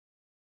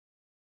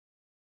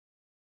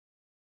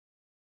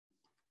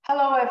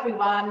Hello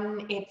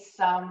everyone, it's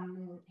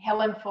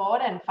Helen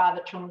Ford and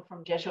Father Chung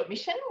from Jesuit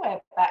Mission.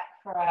 We're back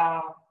for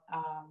our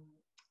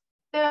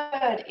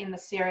third in the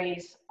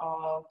series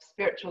of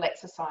spiritual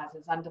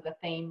exercises under the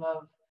theme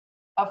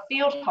of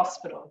field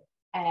hospital.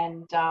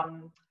 And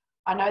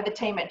I know the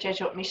team at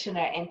Jesuit Mission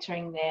are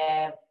entering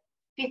their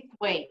 5th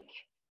week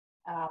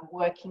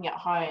working at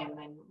home,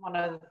 and one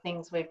of the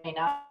things we've been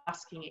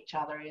asking each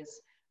other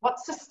is,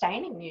 what's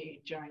sustaining you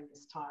during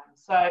this time?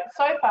 So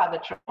Father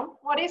Chung,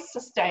 what is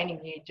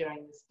sustaining you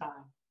during this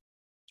time?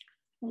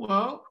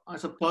 Well, I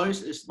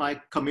suppose it's my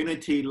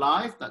community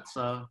life. That's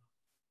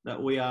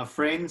that we are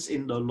friends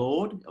in the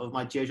Lord of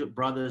my Jesuit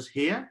brothers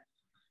here,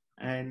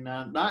 and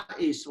that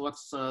is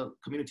what's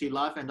community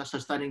life, and that's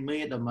sustaining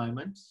me at the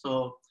moment.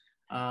 So,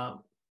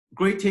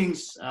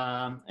 greetings,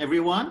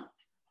 everyone,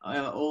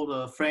 all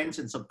the friends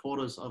and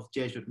supporters of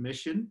Jesuit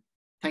Mission.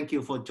 Thank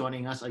you for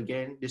joining us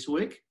again this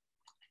week.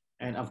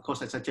 And of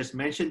course, as I just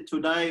mentioned,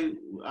 today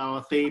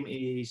our theme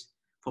is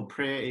for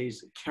prayer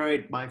is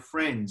carried by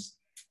friends.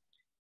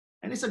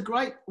 And it's a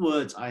great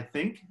word, I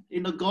think.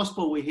 In the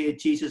gospel, we hear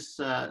Jesus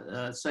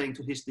saying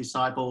to his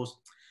disciples,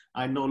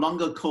 I no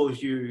longer call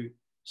you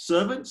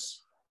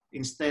servants,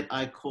 instead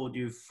I called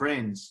you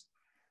friends.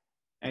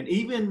 And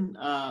even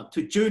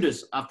to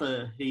Judas,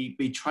 after he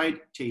betrayed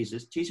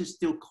Jesus, Jesus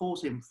still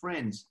calls him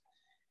friends.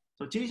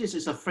 So Jesus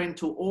is a friend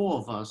to all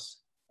of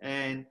us.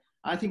 And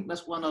I think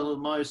that's one of the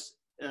most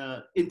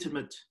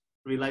intimate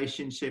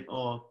relationship,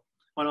 or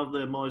one of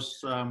the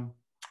most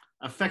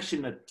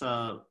affectionate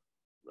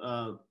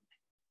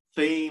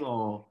theme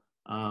or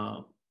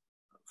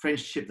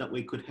friendship that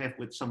we could have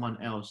with someone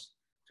else,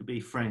 to be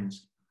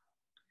friends.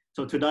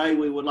 So today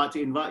we would like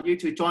to invite you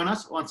to join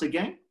us once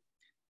again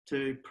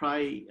to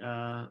pray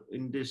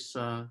in this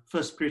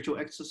first spiritual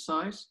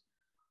exercise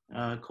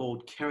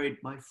called Carried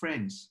by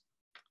Friends.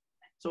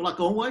 So like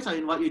always, I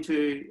invite you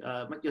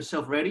to make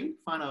yourself ready,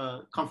 find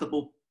a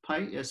comfortable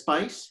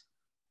space,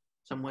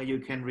 somewhere you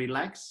can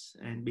relax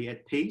and be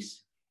at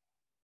peace.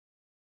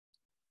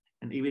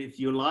 And even if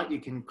you like,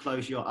 you can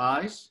close your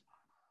eyes.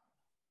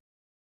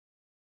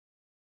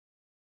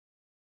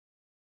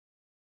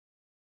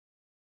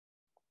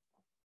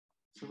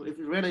 So if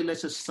you're ready,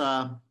 let's just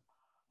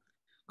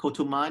call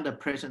to mind the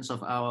presence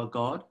of our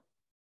God,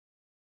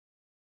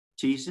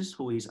 Jesus,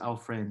 who is our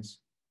friends.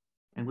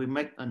 And we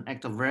make an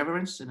act of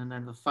reverence in the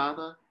name of the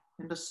Father,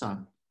 and the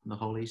Son, and the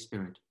Holy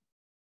Spirit.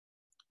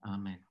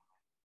 Amen.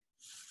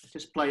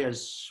 Just play a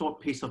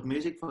short piece of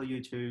music for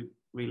you to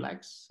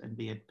relax and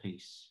be at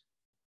peace.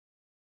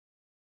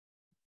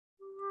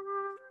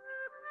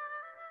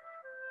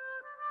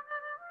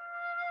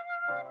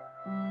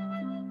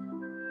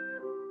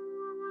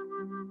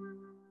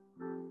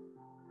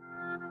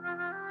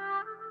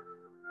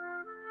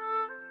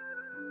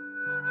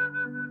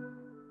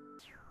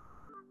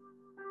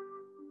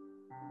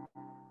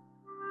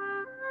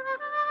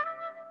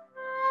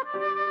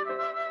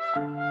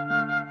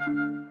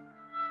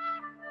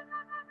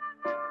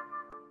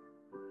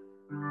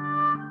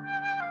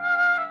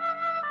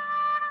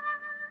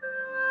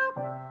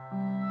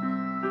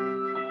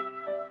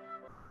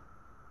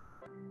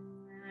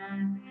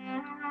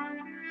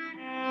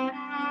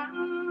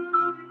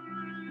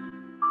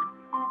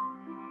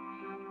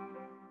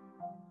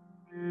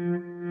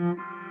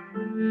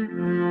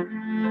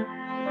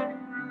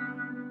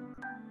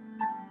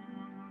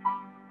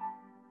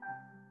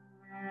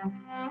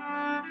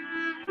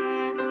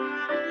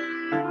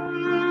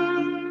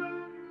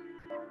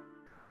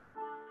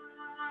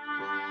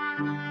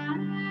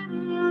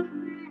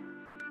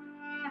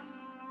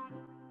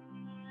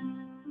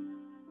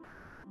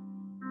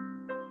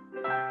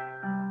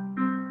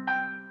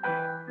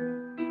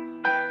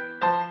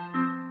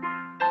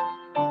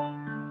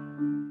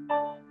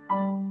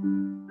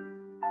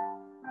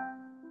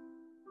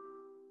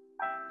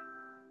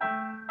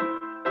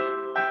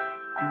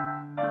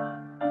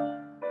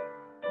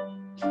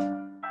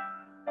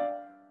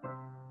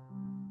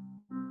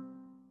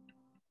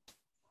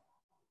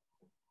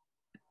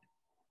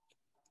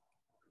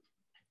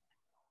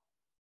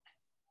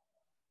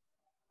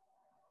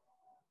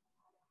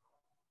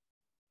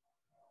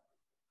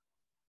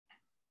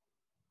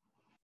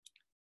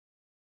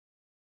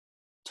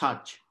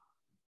 Touch.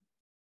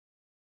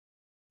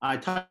 I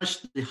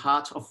touch the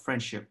heart of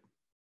friendship.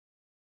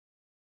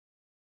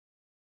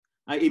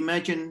 I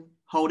imagine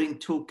holding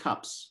 2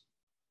 cups,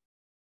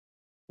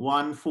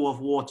 one full of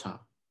water,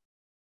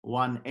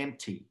 one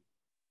empty.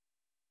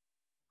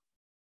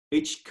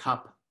 Each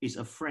cup is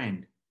a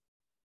friend.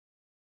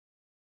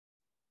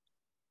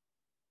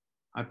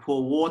 I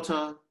pour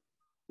water,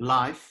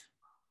 life,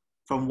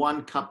 from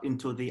one cup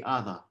into the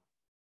other.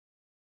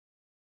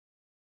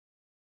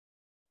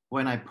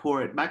 When I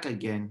pour it back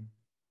again,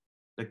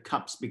 the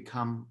cups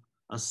become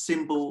a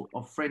symbol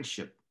of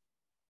friendship.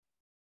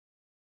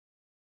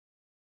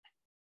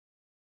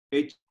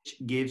 Each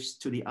gives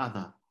to the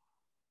other.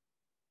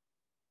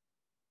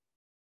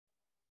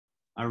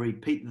 I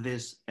repeat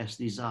this as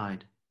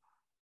desired.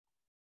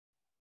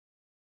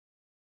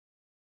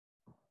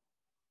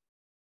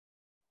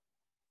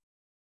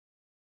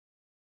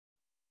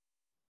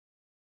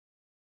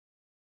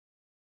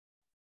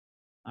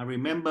 I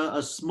remember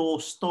a small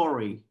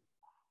story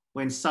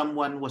when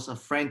someone was a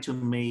friend to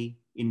me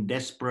in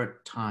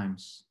desperate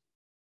times.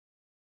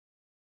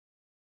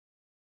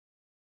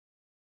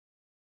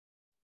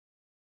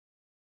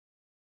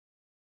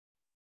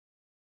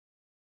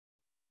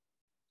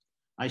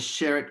 I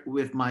share it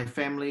with my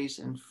families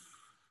and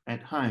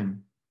at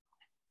home,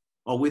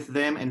 or with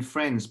them and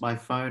friends by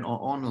phone or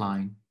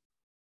online,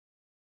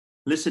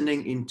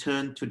 listening in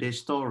turn to their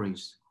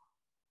stories,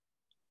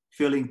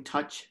 feeling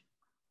touched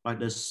by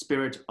the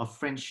spirit of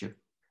friendship.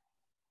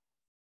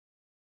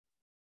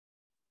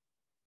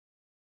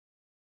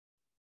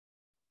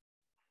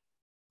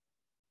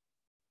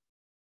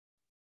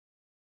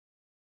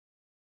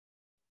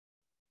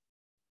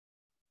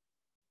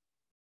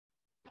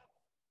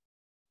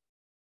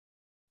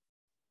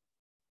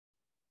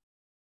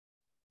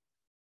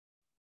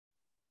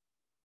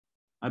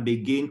 I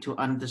begin to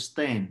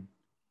understand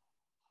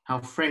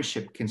how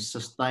friendship can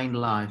sustain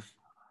life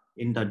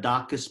in the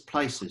darkest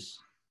places,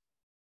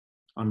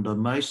 on the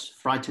most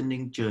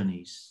frightening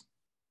journeys.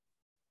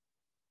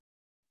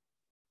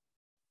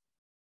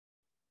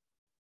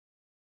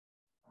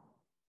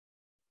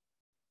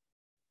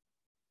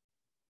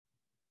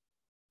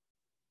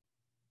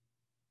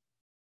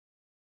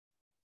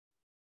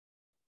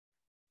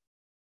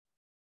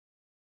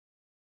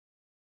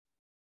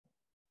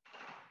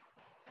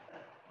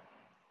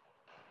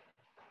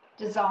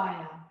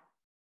 Desire.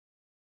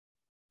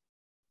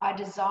 I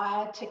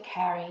desire to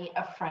carry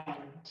a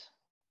friend.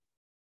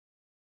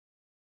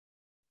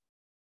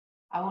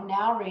 I will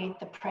now read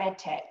the prayer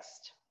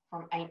text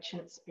from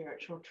ancient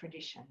spiritual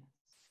traditions.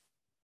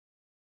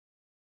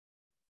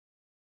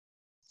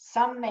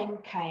 Some men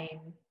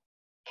came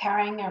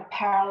carrying a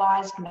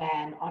paralyzed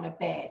man on a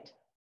bed.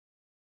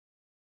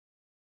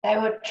 They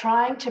were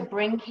trying to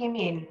bring him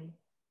in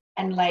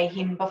and lay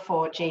him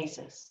before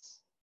Jesus,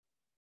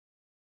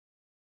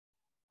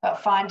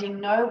 but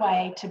finding no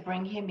way to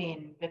bring him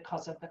in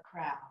because of the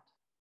crowd.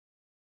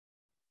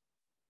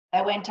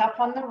 They went up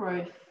on the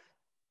roof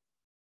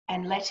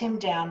and let him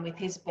down with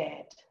his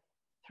bed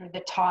through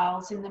the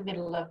tiles in the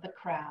middle of the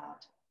crowd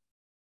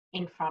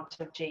in front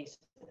of Jesus.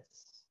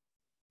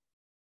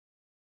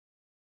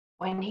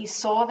 When he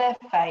saw their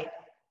faith,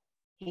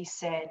 he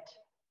said,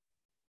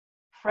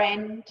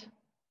 "Friend,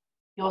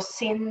 your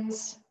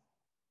sins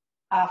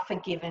are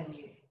forgiven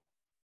you."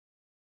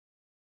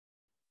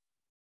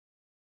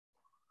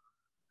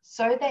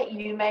 So that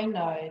you may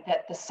know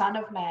that the Son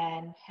of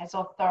Man has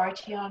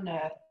authority on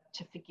earth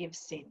to forgive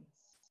sins.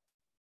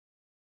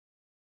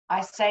 I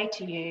say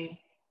to you,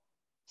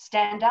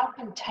 stand up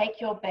and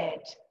take your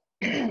bed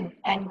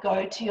and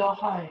go to your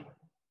home.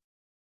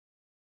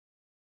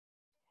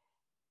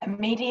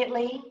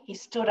 Immediately he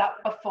stood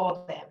up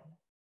before them,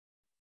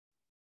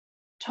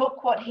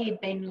 took what he had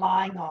been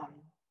lying on,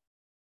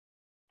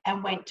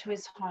 and went to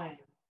his home,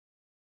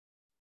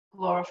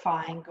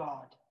 glorifying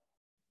God.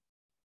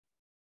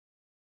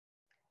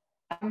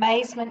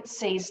 Amazement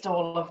seized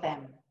all of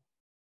them,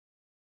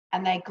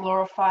 and they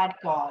glorified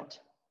God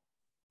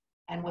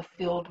and were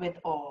filled with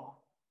awe,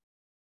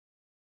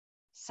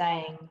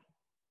 saying,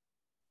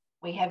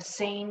 "We have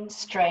seen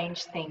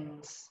strange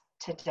things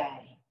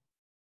today."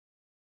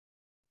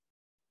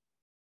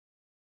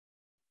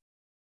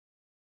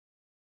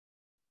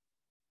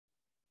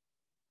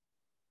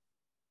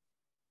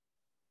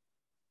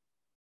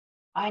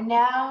 I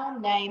now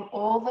name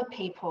all the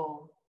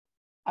people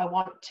I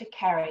want to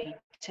carry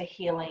to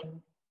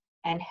healing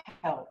and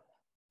help.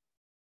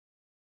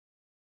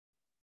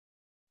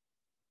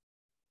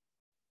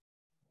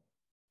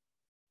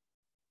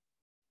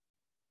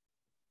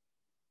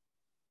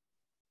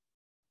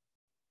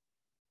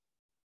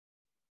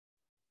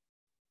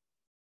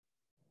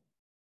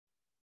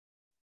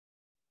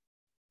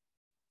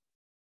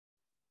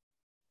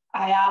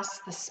 I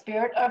ask the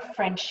spirit of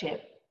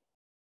friendship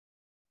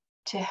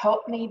to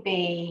help me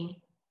be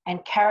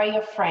and carry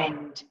a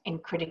friend in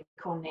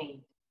critical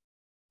need.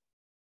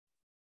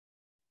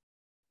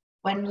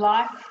 When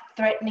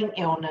life-threatening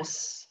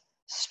illness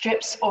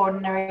strips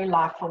ordinary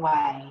life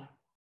away,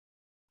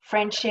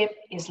 friendship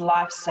is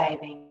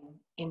life-saving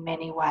in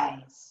many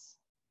ways.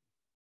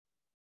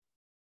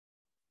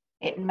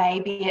 It may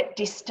be at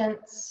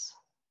distance,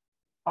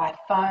 by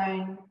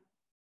phone,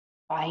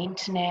 by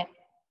internet,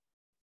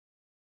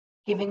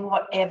 giving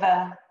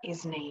whatever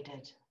is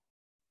needed.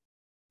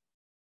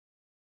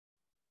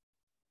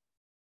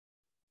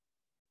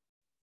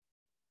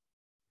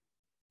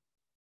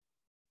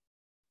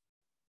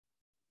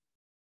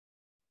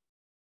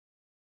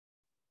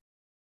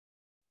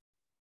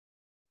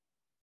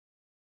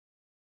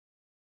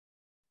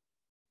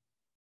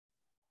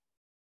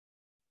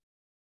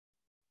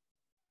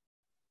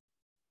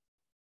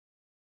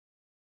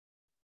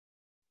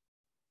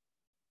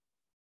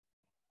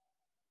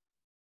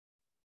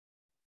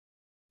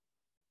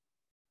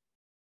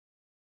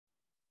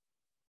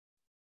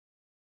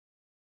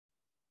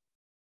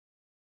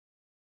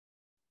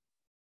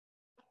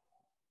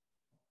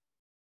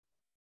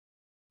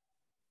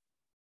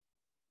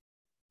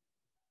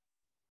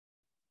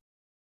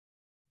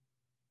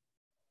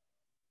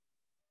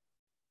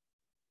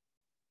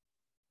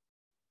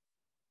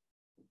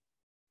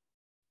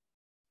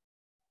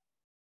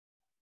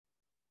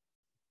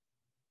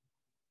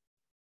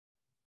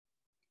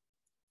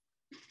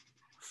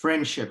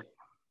 Friendship.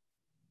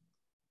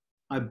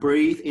 I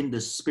breathe in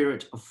the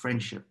spirit of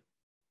friendship.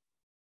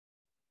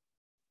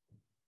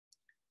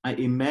 I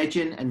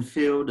imagine and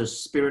feel the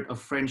spirit of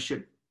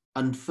friendship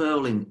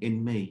unfurling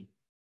in me,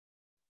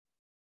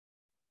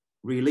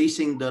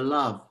 releasing the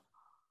love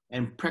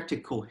and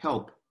practical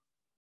help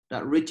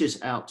that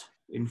reaches out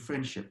in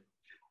friendship.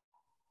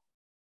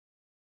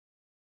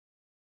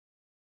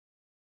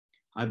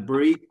 I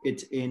breathe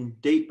it in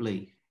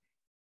deeply,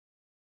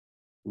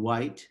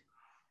 wait,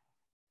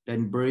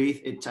 then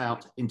breathe it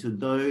out into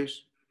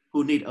those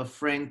who need a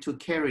friend to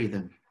carry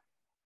them,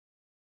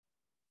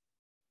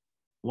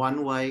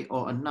 one way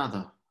or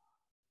another,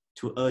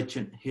 to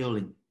urgent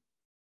healing.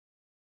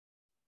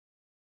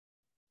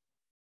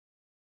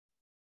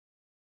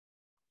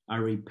 I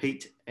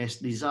repeat as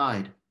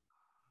desired,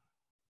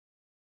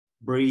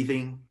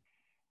 breathing,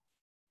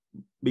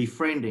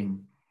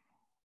 befriending,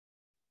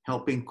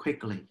 helping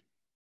quickly.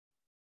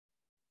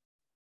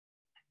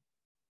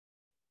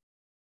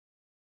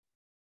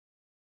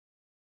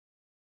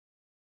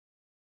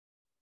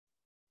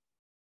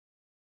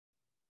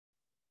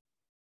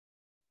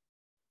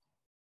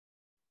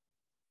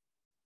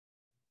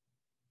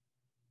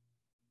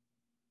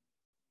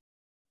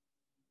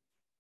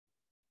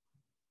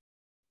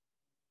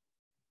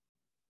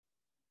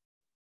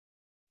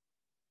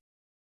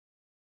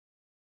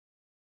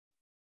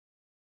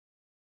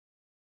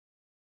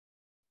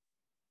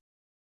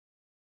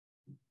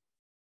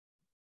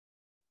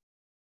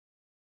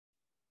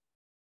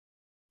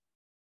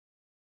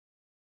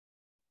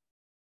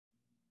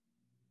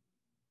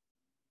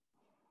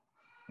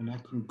 And I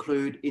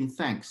conclude in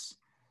thanks,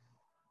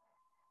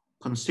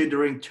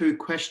 considering two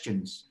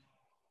questions.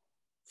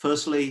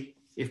 Firstly,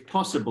 if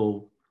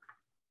possible,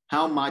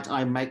 how might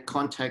I make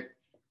contact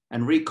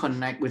and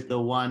reconnect with the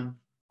one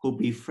who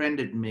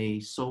befriended me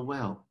so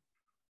well?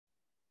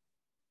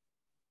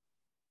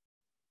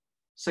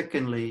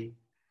 Secondly,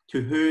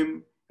 to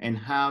whom and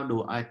how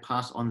do I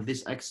pass on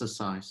this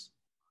exercise,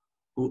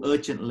 who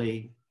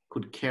urgently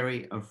could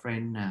carry a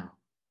friend now?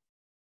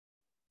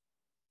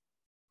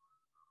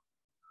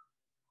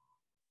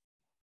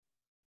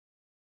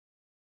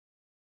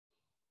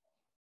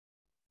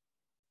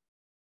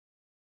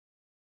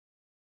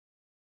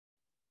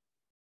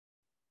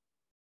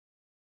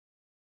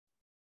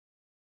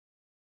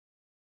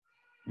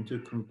 And to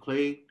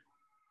conclude,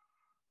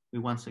 we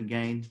once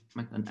again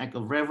make an act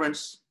of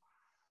reverence.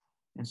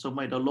 And so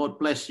may the Lord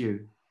bless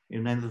you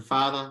in the name of the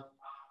Father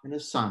and the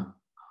Son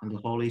and the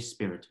Holy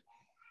Spirit.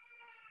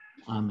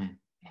 Amen.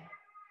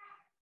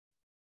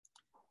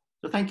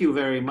 So thank you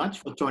very much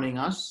for joining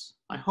us.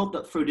 I hope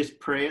that through this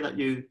prayer that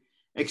you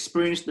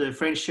experience the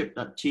friendship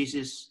that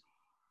Jesus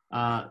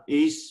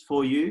is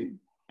for you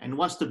and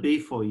wants to be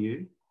for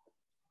you.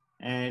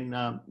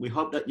 And we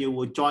hope that you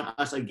will join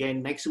us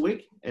again next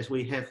week as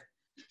we have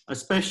a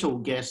special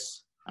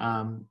guest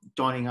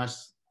joining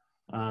us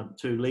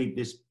to lead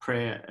this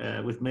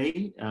prayer with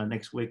me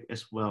next week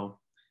as well.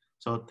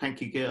 So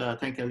thank you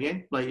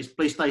again.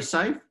 Please stay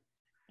safe,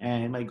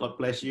 and may God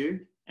bless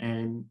you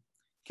and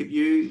keep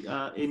you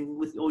in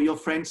with all your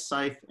friends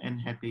safe and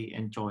happy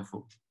and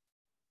joyful.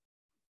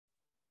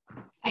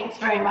 Thanks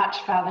very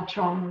much, Father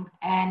Trung.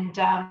 And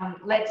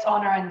let's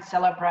honour and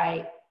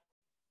celebrate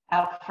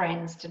our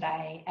friends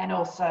today, and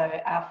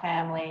also our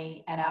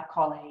family and our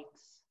colleagues.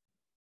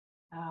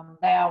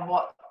 They are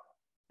what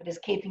is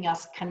keeping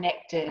us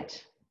connected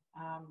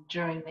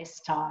during this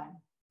time.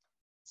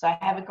 So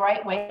have a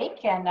great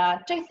week,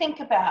 and do think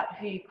about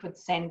who you could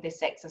send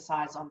this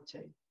exercise on to,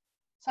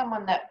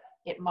 someone that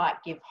it might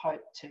give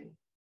hope to.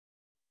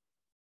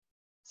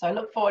 So I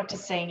look forward to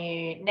seeing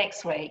you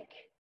next week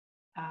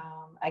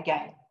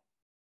again.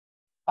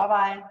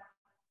 Bye-bye.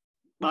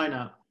 Bye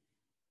now.